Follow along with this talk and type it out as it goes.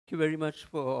Thank you very much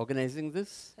for organizing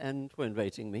this and for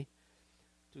inviting me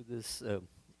to this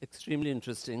extremely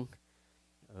interesting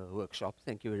workshop.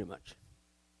 Thank you very much.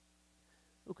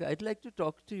 Okay, I'd like to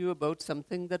talk to you about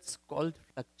something that's called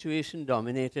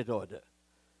fluctuation-dominated order.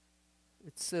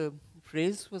 It's a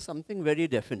phrase for something very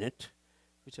definite,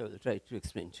 which I will try to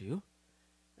explain to you.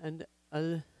 And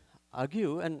I'll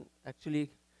argue and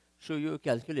actually show you a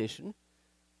calculation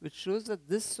which shows that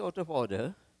this sort of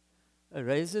order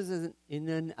arises in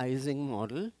an Ising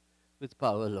model with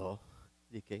power law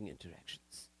decaying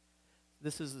interactions.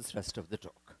 This is the thrust of the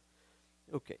talk.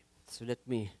 Okay, so let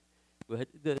me go ahead.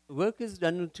 The work is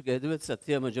done together with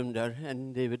Satya Majumdar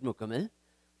and David Mukamil,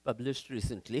 published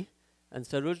recently. And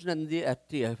Saroj Nandi at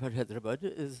TIFR Hyderabad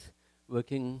is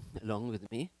working along with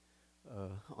me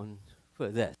on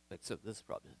further aspects of this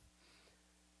problem.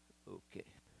 Okay.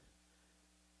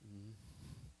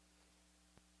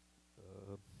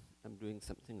 I'm doing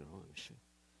something wrong, I'm sure.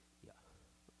 Yeah.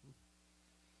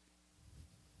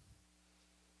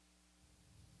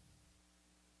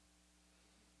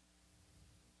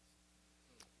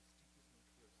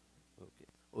 Okay.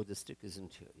 Oh, the stick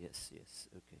isn't here. Yes, yes.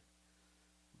 Okay.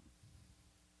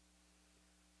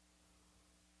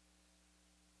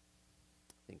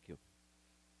 Thank you.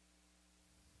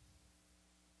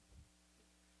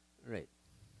 Right.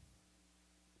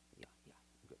 Yeah,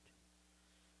 good.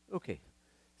 Okay.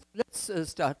 Let's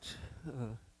start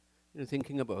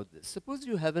thinking about this. Suppose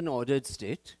you have an ordered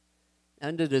state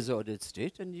and a disordered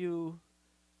state, and you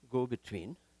go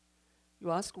between.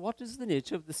 You ask, what is the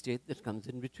nature of the state that comes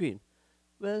in between?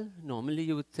 Well, normally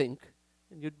you would think,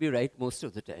 and you'd be right most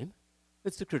of the time,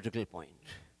 it's the critical point,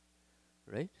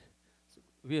 right? So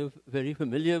we are very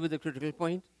familiar with the critical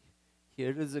point.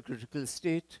 Here is the critical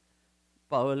state,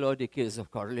 power law decays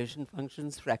of correlation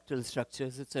functions, fractal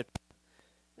structures, etc.,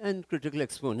 and critical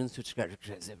exponents which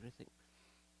characterize everything.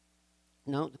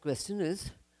 Now, the question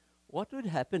is, what would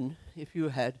happen if you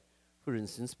had, for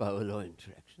instance, power law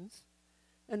interactions?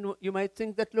 And you might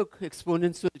think that, look,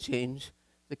 exponents will change,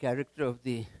 the character of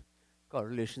the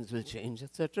correlations will change,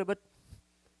 etc., but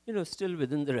still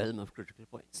within the realm of critical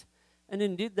points. And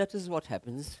indeed, that is what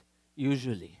happens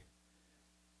usually.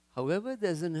 However,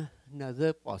 there's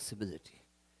another possibility.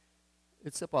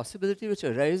 It's a possibility which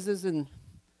arises in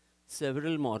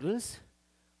several models,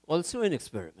 also in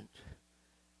experiment.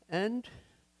 And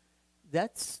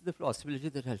that's the possibility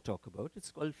that I'll talk about. It's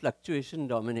called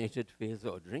fluctuation-dominated phase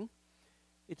ordering.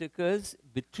 It occurs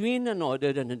between an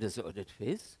ordered and a disordered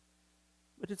phase,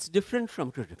 but it's different from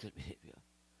critical behavior.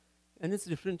 And it's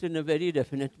different in a very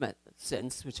definite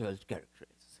sense, which I'll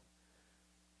characterize.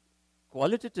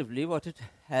 Qualitatively, what it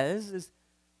has is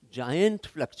giant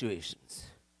fluctuations.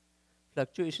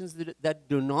 Fluctuations that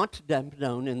do not damp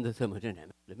down in the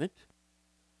thermodynamic limit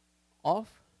of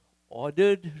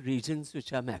ordered regions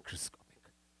which are macroscopic.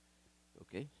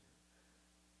 Okay?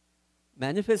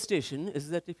 Manifestation is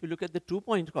that if you look at the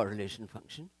two-point correlation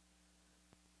function,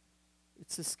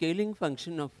 it's a scaling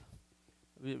function of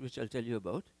which I'll tell you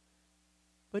about,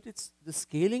 but it's the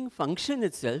scaling function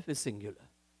itself is singular.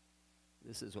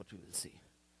 This is what we will see.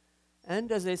 And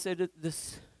as I said,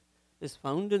 this is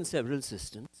found in several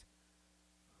systems.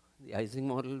 The Ising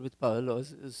model with power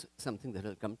laws is something that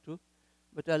I'll come to.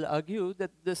 But I'll argue that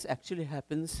this actually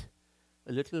happens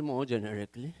a little more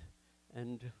generically.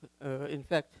 And in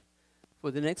fact, for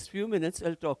the next few minutes,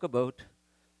 I'll talk about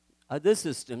other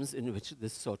systems in which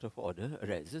this sort of order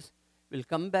arises. We'll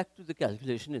come back to the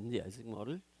calculation in the Ising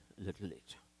model a little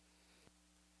later.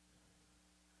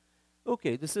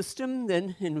 Okay, the system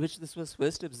then in which this was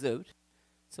first observed,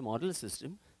 it's a model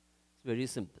system. It's very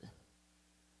simple.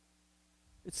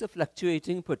 It's a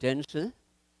fluctuating potential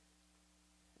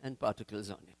and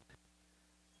particles on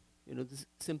it. This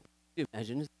simple to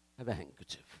imagine is have a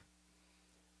handkerchief.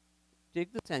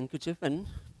 Take this handkerchief and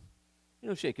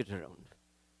shake it around,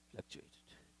 fluctuate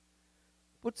it.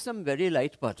 Put some very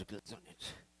light particles on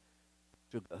it.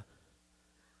 Sugar.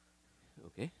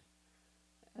 Okay.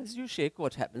 As you shake,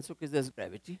 what happens? Okay, there's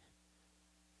gravity.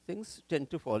 Things tend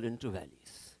to fall into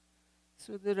valleys.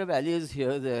 So there are valleys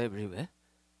here, there, everywhere.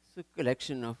 It's a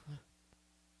collection of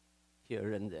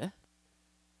here and there.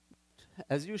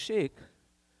 As you shake,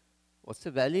 what's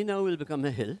a valley now will become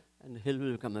a hill, and a hill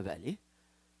will become a valley.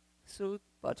 So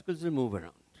particles will move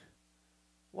around.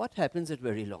 What happens at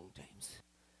very long times?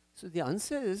 So the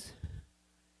answer is,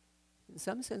 in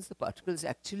some sense, the particles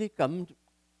actually come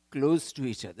close to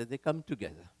each other. They come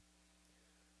together,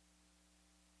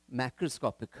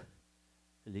 macroscopically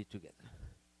together.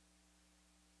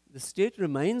 The state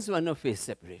reminds one of phase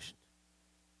separation.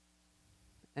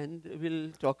 And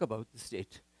we'll talk about the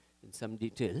state in some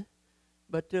detail.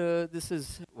 But this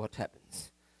is what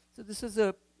happens. So this is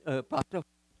a part of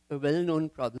a well-known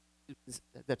problem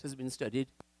that has been studied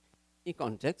in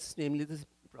contexts, namely the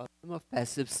problem of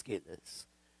passive scalars.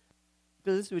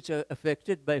 Particles which are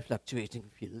affected by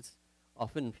fluctuating fields,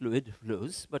 often fluid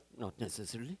flows, but not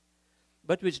necessarily,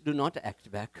 but which do not act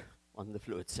back on the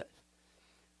flow itself.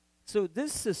 So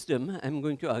this system, I'm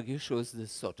going to argue, shows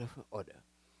this sort of order.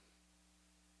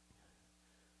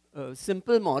 A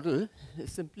simple model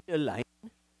is simply a line,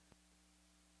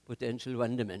 potential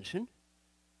one dimension,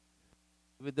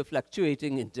 with the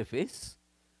fluctuating interface,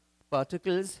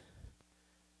 particles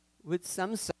with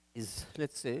some size,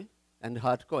 let's say, and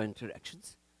hardcore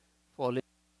interactions falling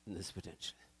in this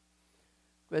potential.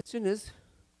 Question is,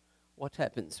 what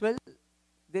happens? Well,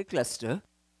 they cluster.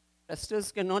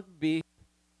 Clusters cannot be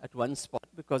at one spot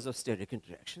because of steric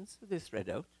interactions, so they spread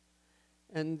out.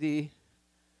 And the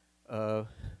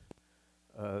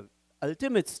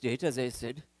ultimate state, as I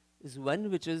said, is one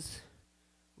which is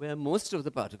where most of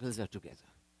the particles are together.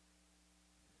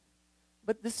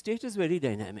 But this state is very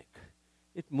dynamic.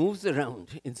 It moves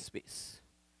around in space,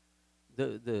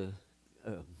 the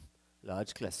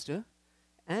large cluster.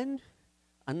 And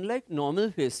unlike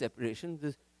normal phase separation,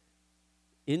 the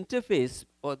interface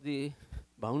or the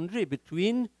boundary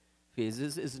between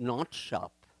phases is not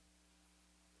sharp.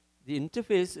 The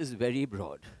interface is very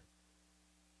broad,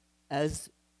 as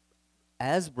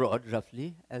broad,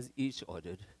 roughly, as each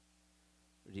ordered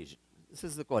region. This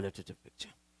is the qualitative picture.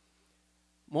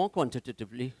 More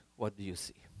quantitatively, what do you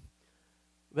see?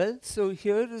 Well, so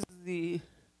here is the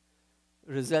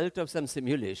result of some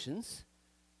simulations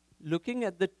looking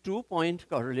at the 2-point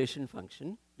correlation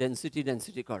function,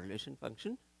 density-density correlation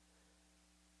function,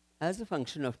 as a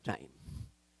function of time.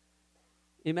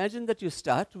 Imagine that you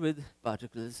start with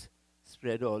particles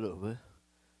spread all over,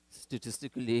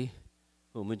 statistically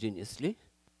homogeneously,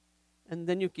 and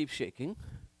then you keep shaking.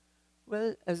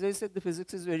 Well, as I said, the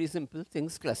physics is very simple.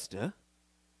 Things cluster.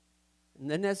 And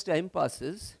then as time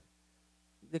passes,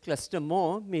 they cluster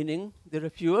more, meaning there are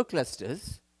fewer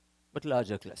clusters, but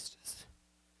larger clusters.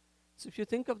 So if you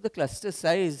think of the cluster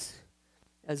size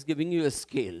as giving you a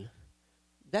scale,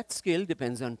 that scale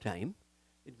depends on time.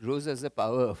 It grows as a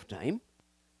power of time,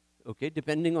 okay,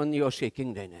 depending on your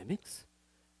shaking dynamics,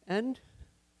 and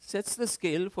sets the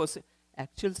scale for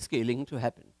actual scaling to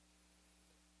happen.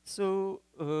 So,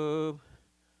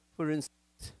 for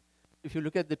instance, if you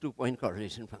look at the 2-point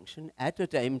correlation function, at a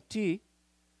time t,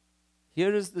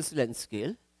 here is this length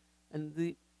scale, and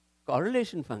the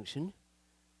correlation function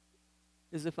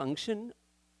is a function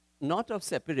not of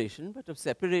separation, but of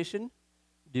separation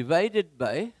divided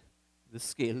by the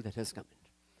scale that has come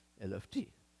in, L of t.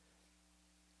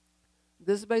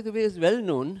 This, by the way, is well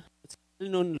known. It's a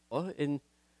well-known law in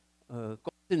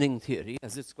coarsening theory,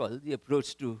 as it's called, the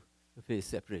approach to the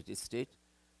phase-separated state.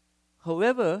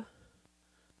 However,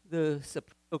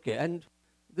 and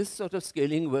this sort of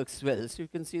scaling works well. So you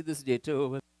can see this data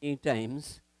over many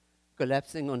times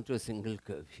collapsing onto a single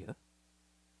curve here.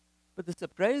 But the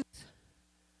surprise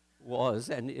was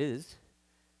and is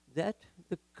that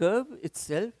the curve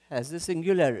itself has a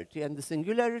singularity, and the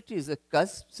singularity is a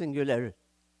cusp singularity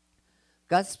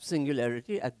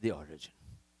at the origin.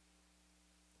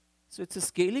 So it's a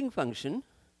scaling function.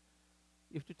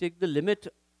 You have to take the limit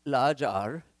large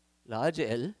R, large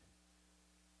L.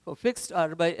 For fixed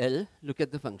R by L, look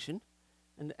at the function.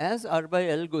 And as R by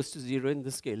L goes to 0 in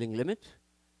the scaling limit,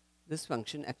 this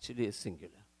function actually is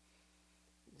singular.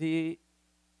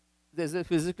 There's a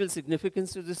physical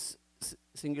significance to this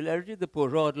singularity. The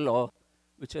Poirot law,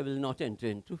 which I will not enter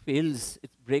into, fails.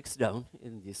 It breaks down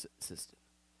in this system.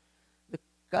 The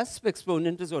cusp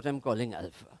exponent is what I'm calling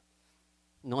alpha,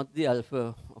 not the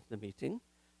alpha of the meeting.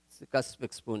 It's the cusp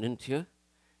exponent here.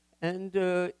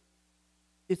 And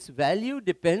its value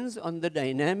depends on the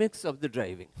dynamics of the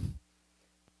driving.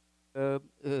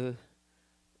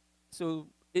 So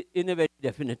in a very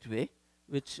definite way,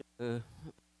 which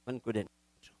one could enter.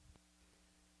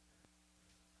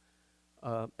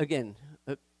 Again,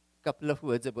 a couple of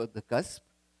words about the cusp.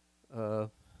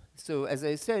 So as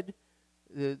I said,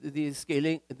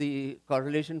 the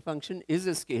correlation function is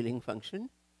a scaling function.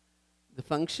 The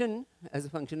function, as a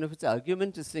function of its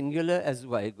argument, is singular as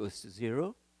y goes to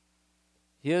 0.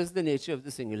 Here's the nature of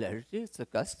the singularity. It's a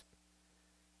cusp.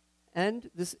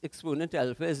 And this exponent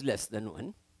alpha is less than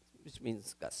 1, which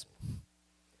means cusp.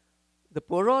 The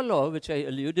Poirot law, which I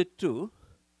alluded to,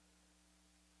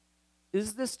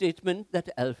 is the statement that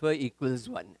alpha equals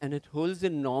 1, and it holds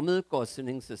in normal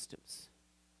coarsening systems.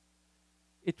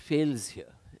 It fails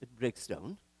here. It breaks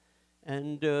down.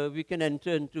 And we can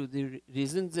enter into the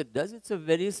reasons it does. It's a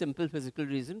very simple physical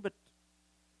reason, but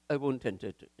I won't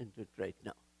enter into it right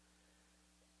now.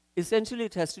 Essentially,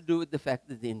 it has to do with the fact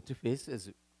that the interface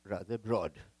is rather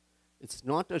broad. It's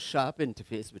not a sharp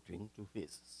interface between two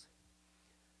phases.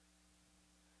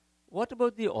 What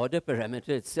about the order parameter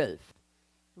itself?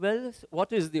 Well,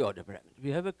 what is the order parameter?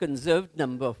 We have a conserved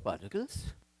number of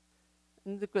particles,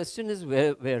 and the question is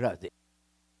where are they?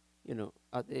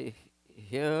 Are they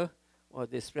here, or are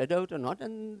they spread out or not?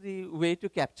 And the way to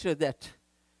capture that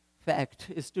fact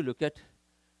is to look at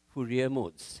Fourier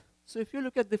modes. So if you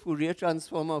look at the Fourier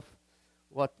transform of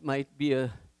what might be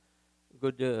a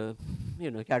good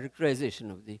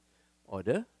characterization of the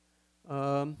order,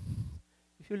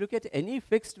 if you look at any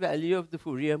fixed value of the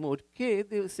Fourier mode k,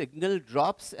 the signal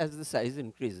drops as the size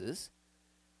increases.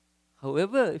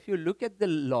 However, if you look at the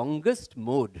longest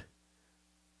mode,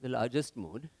 the largest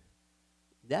mode,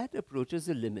 that approaches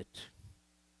a limit.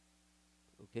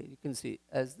 Okay, you can see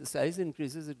as the size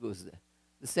increases, it goes there.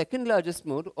 The second largest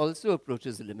mode also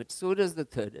approaches a limit, so does the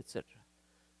third, etc.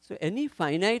 So any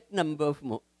finite numbered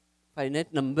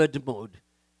mode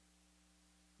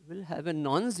will have a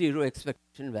non-zero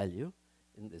expectation value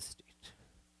in this state.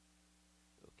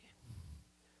 Okay.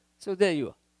 So there you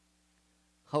are.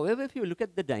 However, if you look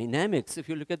at the dynamics, if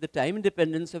you look at the time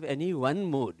dependence of any one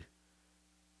mode,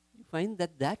 you find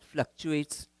that that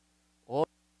fluctuates all over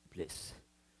the place.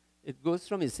 It goes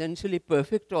from essentially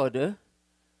perfect order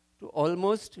to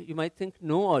almost, you might think,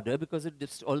 no order because it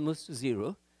dips almost to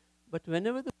zero. But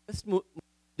whenever the first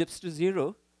dips to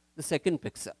zero, the second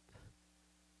picks up.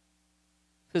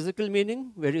 Physical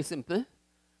meaning, very simple. It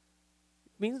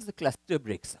means the cluster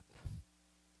breaks up.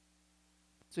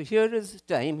 So here is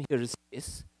time, here is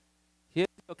space. Here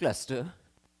is your cluster.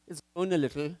 It's grown a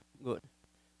little, good.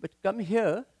 But come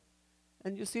here,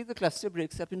 and you see the cluster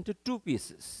breaks up into two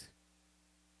pieces.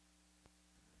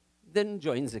 Then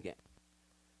joins again.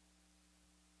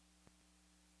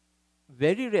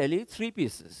 Very rarely 3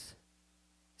 pieces,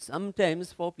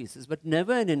 sometimes 4 pieces, but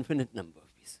never an infinite number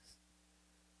of pieces.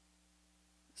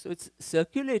 So it's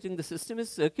circulating, the system is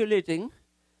circulating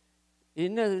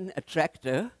in an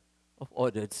attractor of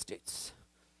ordered states.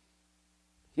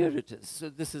 Here it is. So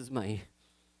this is my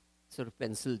sort of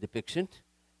pencil depiction.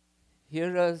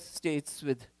 Here are states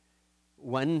with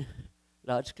 1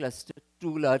 large cluster,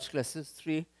 2 large clusters,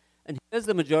 3, and here's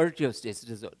the majority of states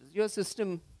disorders. Your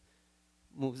system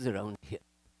moves around here.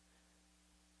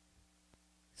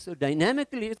 So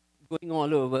dynamically, it's going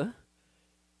all over,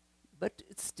 but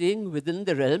it's staying within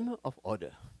the realm of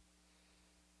order.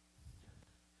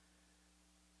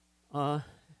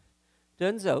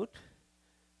 Turns out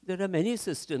there are many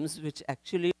systems which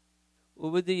actually,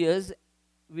 over the years,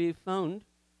 we found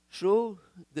show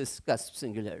this cusp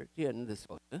singularity and this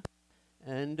order.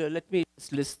 And let me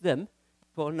just list them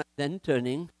before then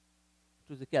turning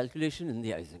to the calculation in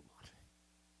the Ising model.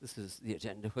 This is the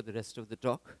agenda for the rest of the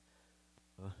talk.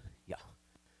 Yeah.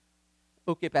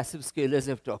 Okay, passive scalars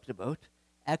I've talked about.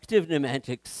 Active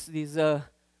nematics, these are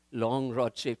long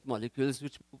rod-shaped molecules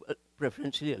which move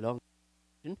preferentially along.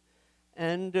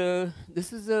 And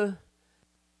this is a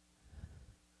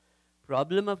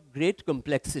problem of great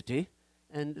complexity,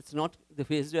 and it's not, the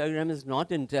phase diagram is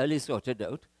not entirely sorted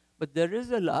out, but there is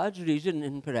a large region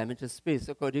in parameter space,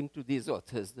 according to these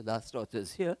authors, the last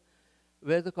authors here,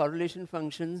 where the correlation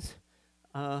functions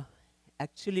are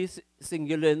actually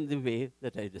singular in the way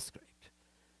that I described.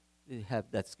 They have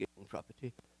that scaling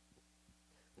property.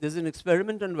 There's an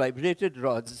experiment on vibrated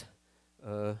rods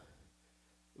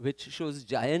which shows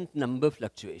giant number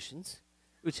fluctuations,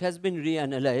 which has been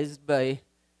reanalyzed by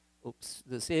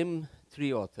the same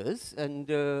 3 authors, and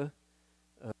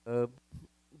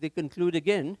they conclude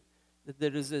again that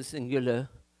there is a singular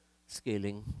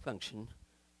scaling function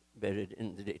buried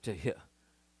in the data here.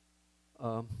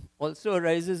 Also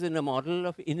arises in a model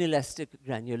of inelastic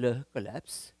granular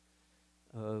collapse,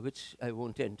 which I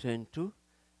won't enter into,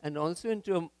 and also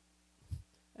into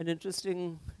an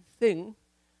interesting thing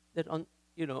that on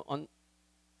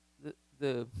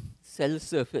the cell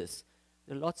surface,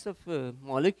 there are lots of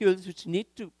molecules which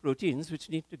need to, proteins which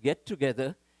need to get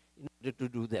together in order to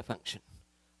do their function.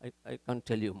 I can't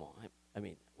tell you more. I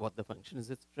mean, what the function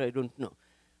is, I don't know.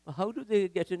 How do they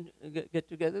get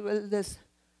together? Well, there's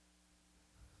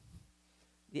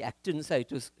the actin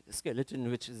cytoskeleton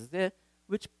which is there,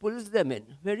 which pulls them in,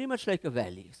 very much like a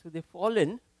valley. So they fall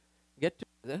in, get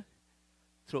together,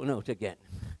 thrown out again.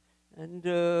 And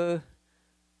the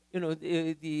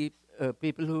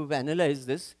people who've analyzed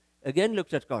this again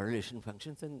looked at correlation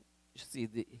functions and see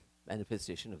the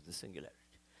manifestation of the singularity.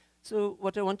 So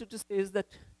what I wanted to say is that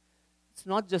it's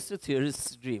not just a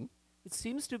theorist's dream. It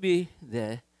seems to be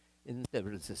there in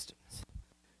several systems.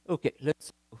 Okay,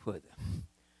 let's go further.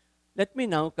 Let me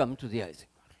now come to the Ising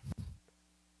model.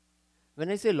 When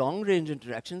I say long-range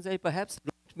interactions, I perhaps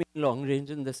don't mean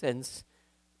long-range in the sense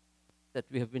that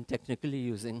we have been technically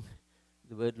using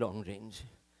the word long-range,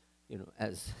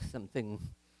 as something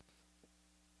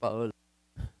power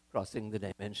crossing the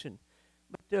dimension,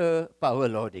 but power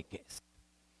law decays.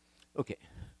 Okay.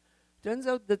 Turns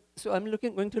out that, so I'm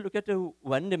going to look at a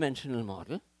one-dimensional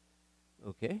model,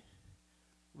 okay,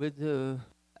 with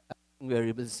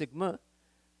variable sigma.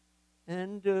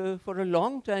 And for a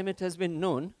long time, it has been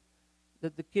known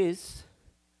that the case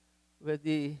where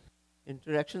the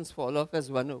interactions fall off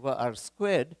as 1 over r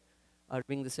squared, r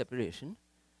being the separation,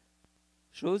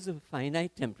 shows a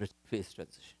finite temperature phase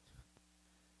transition.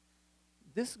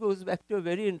 This goes back to a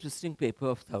very interesting paper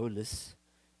of Thouless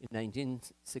in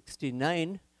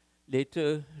 1969.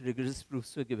 Later, rigorous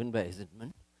proofs were given by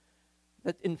Eisenman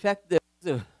that, in fact, there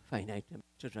is a finite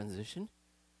temperature transition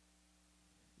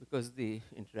because the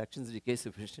interactions decay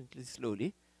sufficiently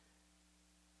slowly.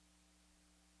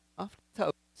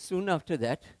 Soon after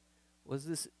that was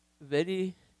this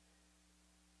very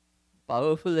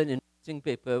powerful and interesting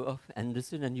paper of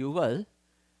Anderson and Yuval,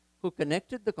 who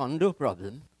connected the Kondo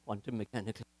problem, quantum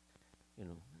mechanical,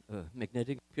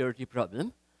 magnetic purity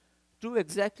problem, to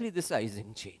exactly this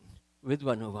Ising chain with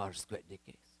 1 over r squared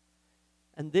decays.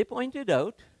 And they pointed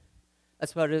out,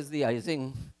 as far as the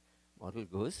Ising model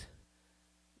goes,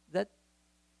 that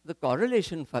the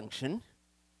correlation function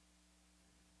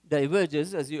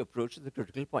diverges as you approach the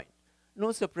critical point.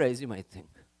 No surprise, you might think.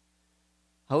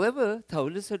 However,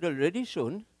 Thouless had already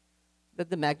shown that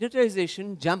the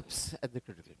magnetization jumps at the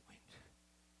critical point.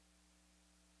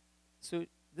 So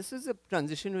this is a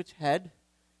transition which had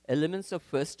elements of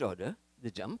first order,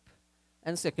 the jump,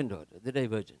 and second order, the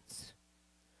divergence.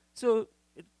 So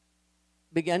it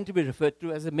began to be referred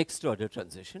to as a mixed order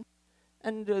transition,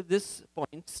 and this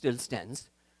point still stands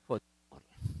for the model.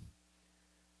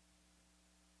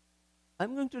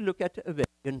 I'm going to look at a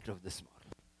variant of this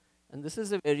model. And this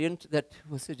is a variant that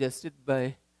was suggested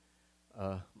by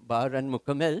Barr and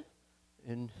Mukamel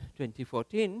in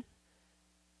 2014.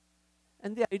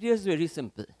 And the idea is very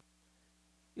simple.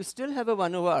 You still have a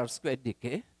 1 over r squared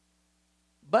decay,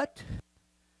 but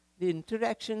the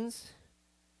interactions,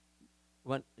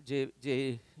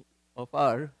 j of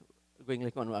r going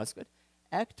like 1 over r squared,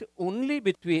 act only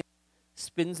between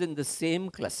spins in the same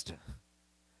cluster.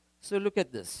 So look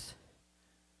at this.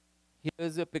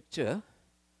 Here's a picture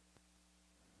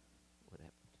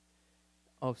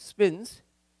of spins,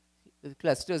 the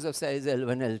clusters of size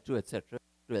L1, L2, etc.,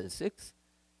 to L6.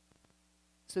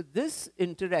 So this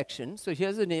interaction, so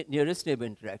here's the nearest neighbor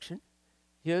interaction,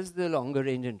 here's the longer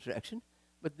range interaction,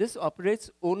 but this operates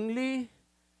only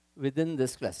within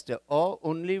this cluster or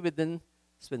only within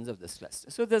spins of this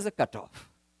cluster. So there's a cutoff.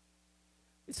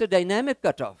 It's a dynamic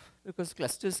cutoff because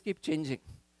clusters keep changing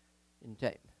in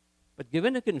time. But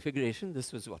given a configuration,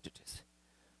 this was what it is.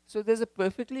 So there's a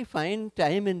perfectly fine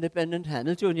time-independent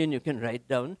Hamiltonian you can write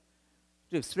down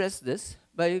to express this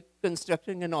by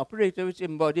constructing an operator which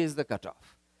embodies the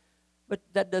cutoff. But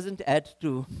that doesn't add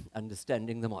to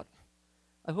understanding the model.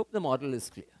 I hope the model is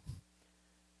clear.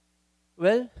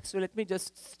 Well, so let me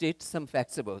just state some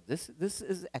facts about this. This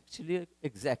is actually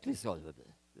exactly solvable,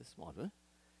 this model.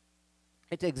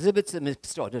 It exhibits a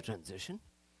mixed order transition.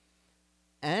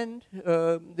 And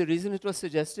the reason it was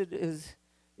suggested is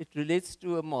it relates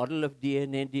to a model of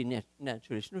DNA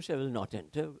denaturation, which I will not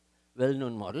enter,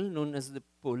 well-known model known as the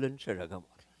Poland-Sharaga model.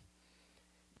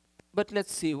 But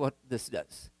let's see what this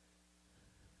does.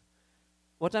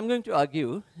 What I'm going to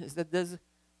argue is that there's,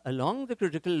 along the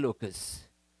critical locus,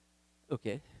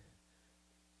 okay,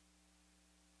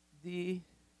 the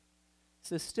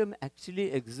system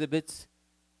actually exhibits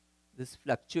this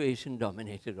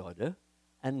fluctuation-dominated order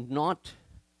and not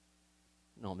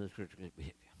normal critical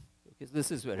behavior. Okay, so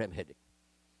this is where I'm heading.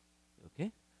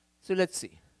 Okay, so let's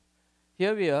see.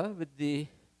 Here we are with the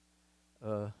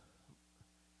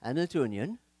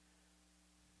Hamiltonian.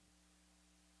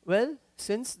 Well,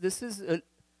 since this is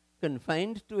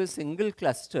confined to a single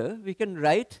cluster, we can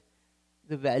write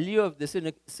the value of this in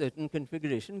a certain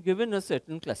configuration given a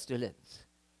certain cluster length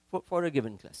for a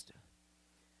given cluster.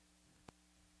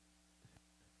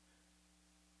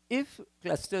 If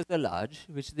clusters are large,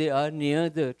 which they are near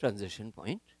the transition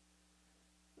point,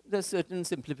 there are certain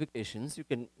simplifications you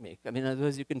can make. I mean,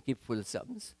 otherwise you can keep full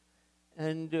sums.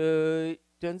 And it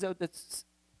turns out that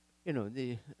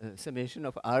the summation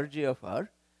of Rj of r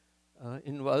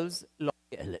involves log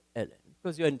ln,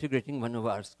 because you're integrating 1 over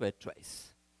r squared twice.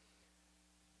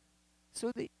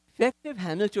 So the effective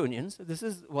Hamiltonian, so this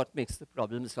is what makes the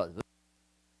problem solvable.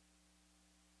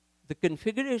 The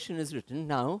configuration is written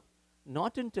now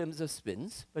not in terms of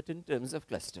spins, but in terms of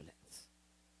cluster lengths.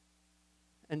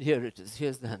 And here it is.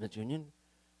 Here's the Hamiltonian.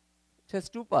 It has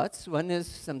two parts. One is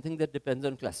something that depends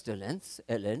on cluster lengths,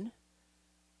 Ln.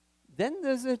 Then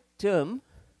there's a term,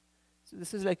 so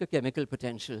this is like a chemical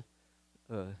potential,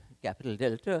 capital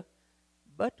delta,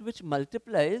 but which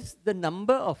multiplies the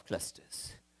number of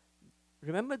clusters.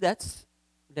 Remember, that's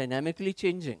dynamically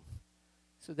changing.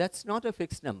 So that's not a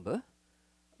fixed number.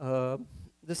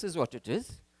 This is what it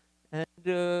is. And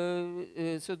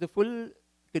so the full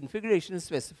configuration is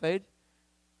specified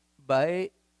by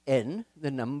n,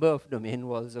 the number of domain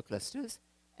walls or clusters,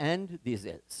 and these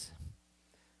L's.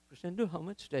 Krishnendu, how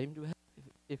much time do we have,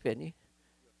 if any?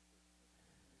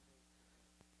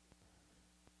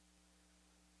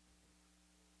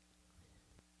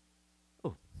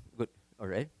 Oh, good. All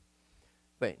right.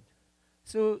 Fine.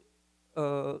 So,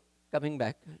 coming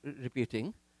back,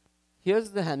 repeating,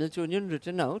 here's the Hamiltonian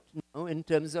written out now in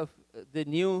terms of the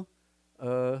new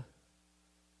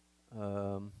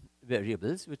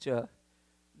variables, which are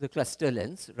the cluster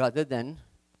lengths rather than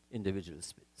individual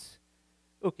spins.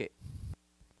 Okay.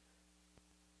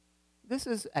 This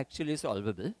is actually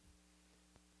solvable.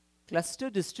 Cluster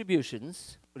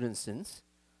distributions, for instance,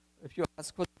 if you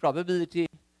ask for the probability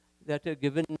that a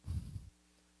given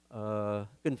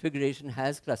configuration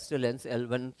has cluster lengths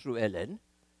L1 through Ln,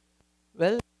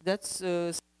 well, that's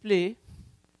simply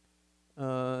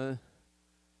 1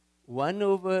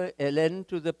 over Ln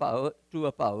to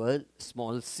a power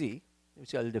small c,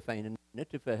 which I'll define in a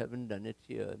minute if I haven't done it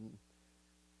here.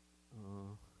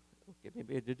 Okay,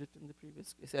 maybe I did it in the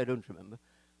previous case, I don't remember.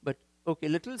 But okay,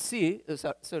 little c,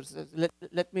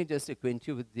 let me just acquaint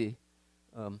you with the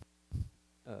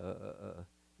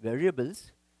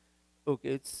variables. Okay,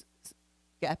 it's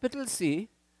capital C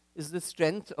is the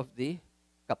strength of the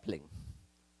coupling,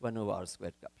 1 over r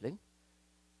squared coupling.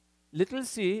 Little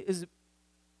c is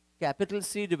capital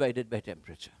C divided by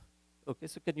temperature. Okay,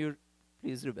 so can you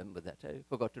please remember that? I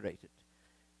forgot to write it.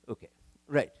 Okay,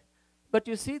 right. But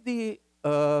you see, the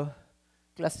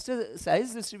cluster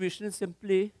size distribution is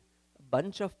simply a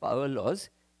bunch of power laws,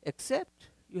 except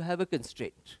you have a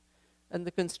constraint. And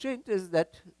the constraint is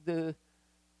that the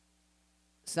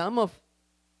sum of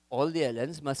all the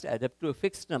Ln's must add up to a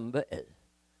fixed number L.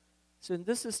 So in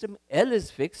this system, L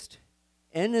is fixed,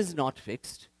 N is not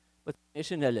fixed, but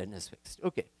summation Ln is fixed.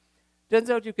 Okay. Turns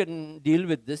out you can deal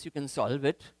with this, you can solve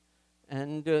it,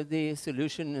 and the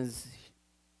solution is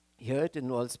here. It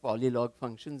involves polylog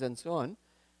functions and so on,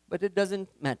 but it doesn't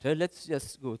matter. Let's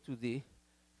just go to the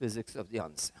physics of the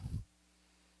answer.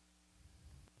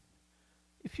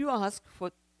 If you ask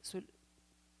for, so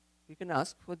you can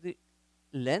ask for the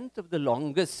length of the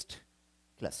longest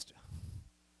cluster.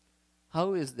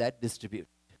 How is that distributed?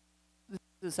 This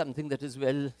is something that is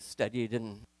well studied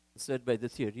and answered by the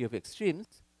theory of extremes.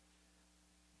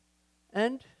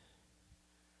 And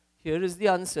here is the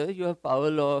answer. You have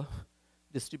power law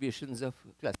distributions of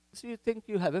clusters. So you think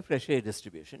you have a Frechet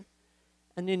distribution.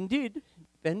 And indeed,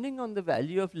 depending on the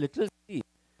value of little c,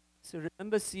 so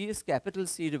remember C is capital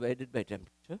C divided by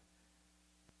temperature.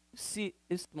 C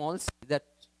is small c, that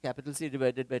capital C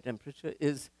divided by temperature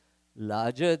is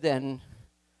larger than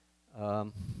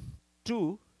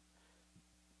 2,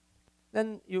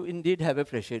 then you indeed have a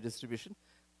Frechet distribution.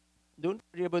 Don't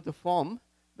worry about the form,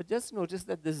 but just notice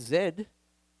that this Z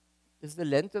is the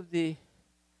length of the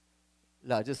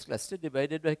largest cluster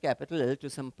divided by capital L to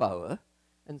some power.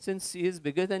 And since C is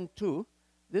bigger than 2,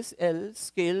 this L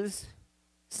scales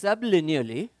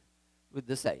sublinearly with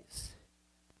the size.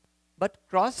 But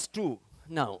cross 2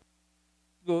 now.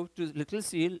 Go to little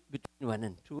c between 1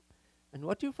 and 2. And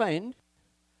what you find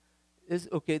is,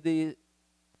 okay,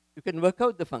 you can work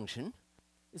out the function.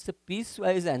 It's a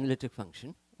piecewise analytic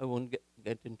function. I won't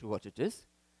get into what it is.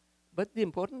 But the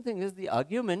important thing is the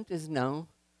argument is now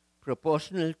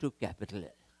proportional to capital L.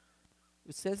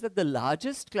 It says that the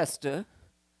largest cluster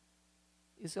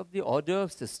is of the order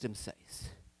of system size.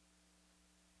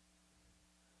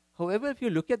 However, if you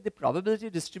look at the probability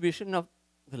distribution of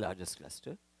the largest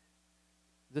cluster,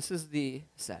 this is the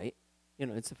size,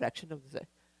 it's a fraction of the size,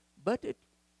 but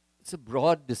it's a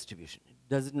broad distribution. It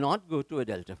does not go to a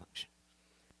delta function.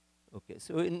 Okay,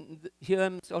 so here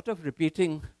I'm sort of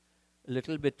repeating a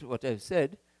little bit what I've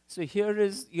said. So here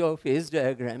is your phase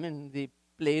diagram in the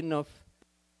plane of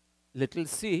little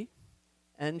c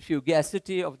and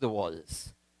fugacity of the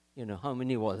walls. How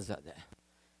many walls are there?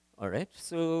 All right,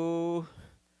 so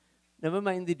never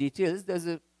mind the details. There's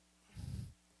a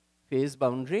phase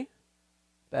boundary,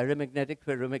 paramagnetic,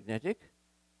 ferromagnetic,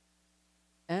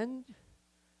 and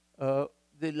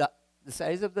the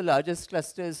size of the largest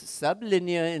cluster is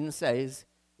sublinear in size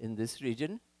in this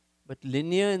region, but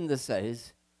linear in the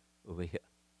size over here.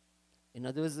 In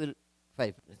other words,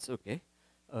 5 minutes, okay.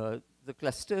 The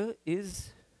cluster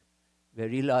is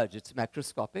very large, it's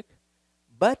macroscopic,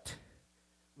 but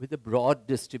with a broad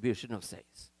distribution of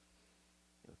size.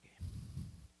 Okay.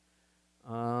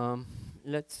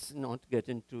 Let's not get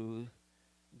into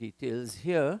details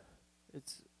here.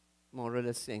 It's more or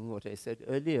less saying what I said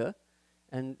earlier.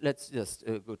 And let's just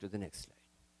go to the next slide.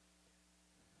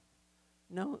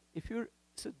 Now,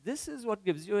 so this is what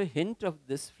gives you a hint of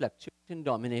this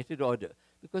fluctuation-dominated order.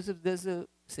 Because if there's a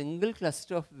single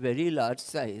cluster of very large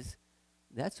size,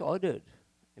 that's ordered.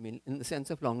 I mean, in the sense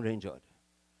of long-range order.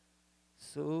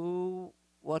 So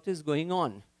what is going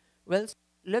on? Well,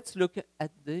 let's look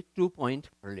at the 2-point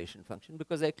correlation function,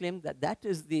 because I claim that that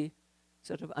is the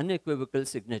sort of unequivocal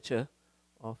signature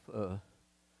of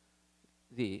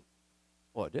the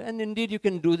order. And indeed, you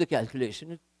can do the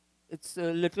calculation. It's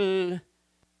a little,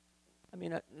 I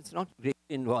mean, it's not greatly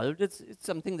involved. It's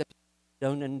something that you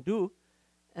down and do.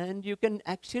 And you can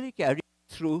actually carry it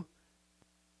through,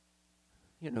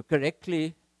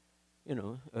 correctly,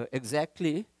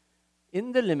 exactly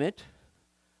in the limit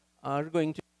r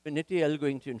going to infinity, L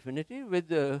going to infinity, with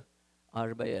the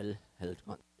r by L held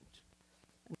constant.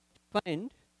 And what you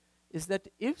find is that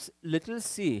if little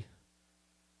c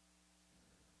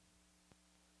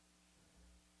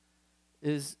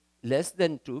is less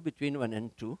than 2, between 1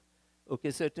 and 2,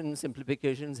 okay, certain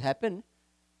simplifications happen,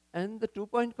 and the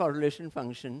 2-point correlation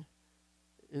function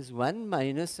is 1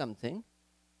 minus something,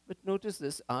 but notice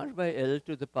this, r by L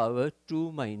to the power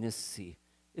 2 minus c.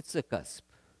 It's a cusp.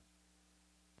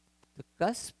 The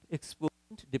cusp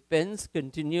exponent depends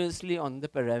continuously on the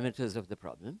parameters of the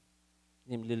problem,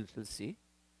 namely little c.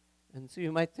 And so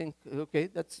you might think, okay,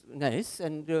 that's nice,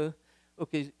 and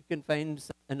okay, you can find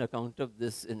an account of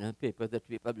this in a paper that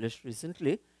we published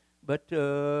recently, but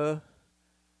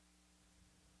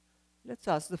let's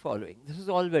ask the following. This is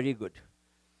all very good.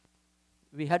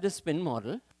 We had a spin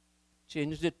model,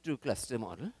 changed it to cluster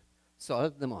model,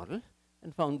 solved the model,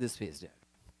 and found this phase diagram.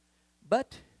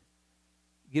 But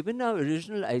given our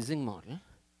original Ising model,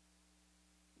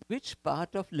 which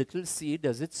part of little c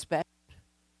does it span?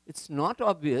 It's not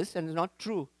obvious and not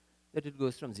true that it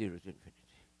goes from 0 to infinity.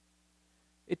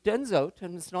 It turns out,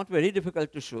 and it's not very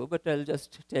difficult to show, but I'll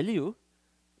just tell you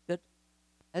that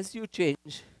as you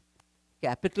change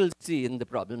capital C in the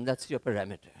problem, that's your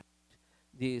parameter,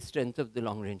 the strength of the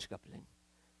long-range coupling,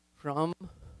 from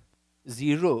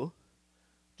 0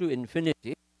 to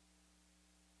infinity,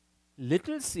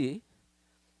 little c,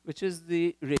 which is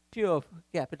the ratio of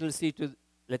capital C to,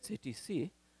 let's say, Tc,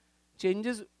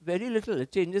 changes very little.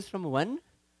 It changes from 1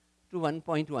 to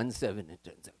 1.17, it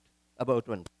turns out, about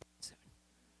 1.17.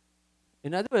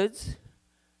 In other words,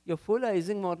 your full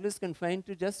Ising model is confined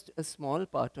to just a small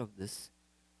part of this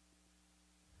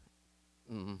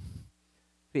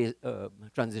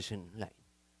transition line.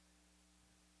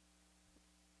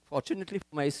 Fortunately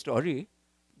for my story,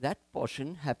 that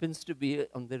portion happens to be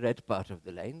on the red part of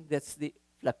the line. That's the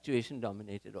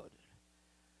fluctuation-dominated order.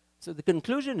 So the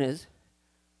conclusion is,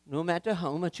 no matter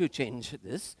how much you change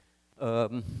this,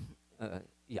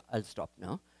 yeah, I'll stop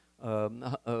now.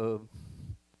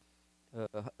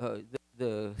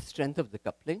 The strength of the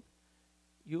coupling,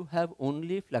 you have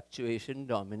only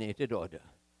fluctuation-dominated order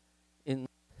in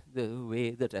the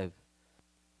way that I've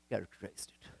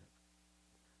characterized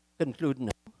it. Conclude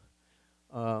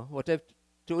now. What I've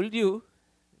told you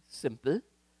is simple.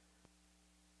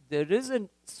 There is a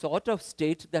sort of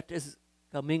state that is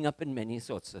coming up in many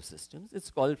sorts of systems.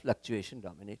 It's called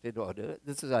fluctuation-dominated order.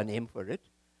 This is our name for it.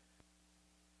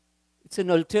 It's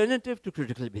an alternative to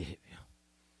critical behavior.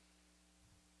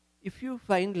 If you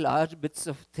find large bits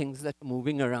of things that are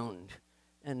moving around,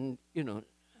 and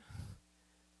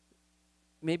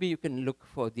maybe you can look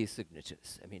for these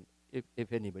signatures, I mean,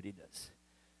 if anybody does.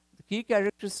 The key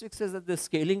characteristics is that the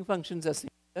scaling functions are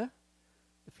singular,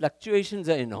 the fluctuations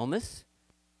are enormous,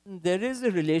 and there is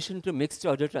a relation to mixed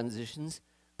order transitions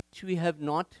which we have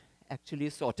not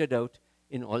actually sorted out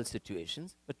in all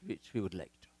situations, but which we would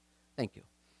like to. Thank you.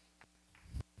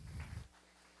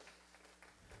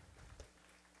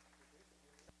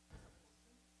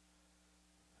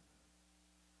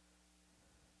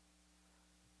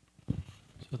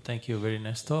 So thank you, very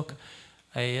nice talk.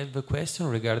 I have a question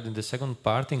regarding the second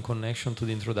part in connection to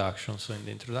the introduction. So in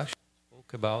the introduction, you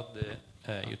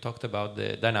talked about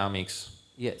the dynamics.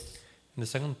 Yes. In the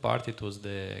second part, it was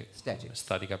the statical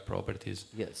statical properties.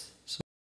 Yes. So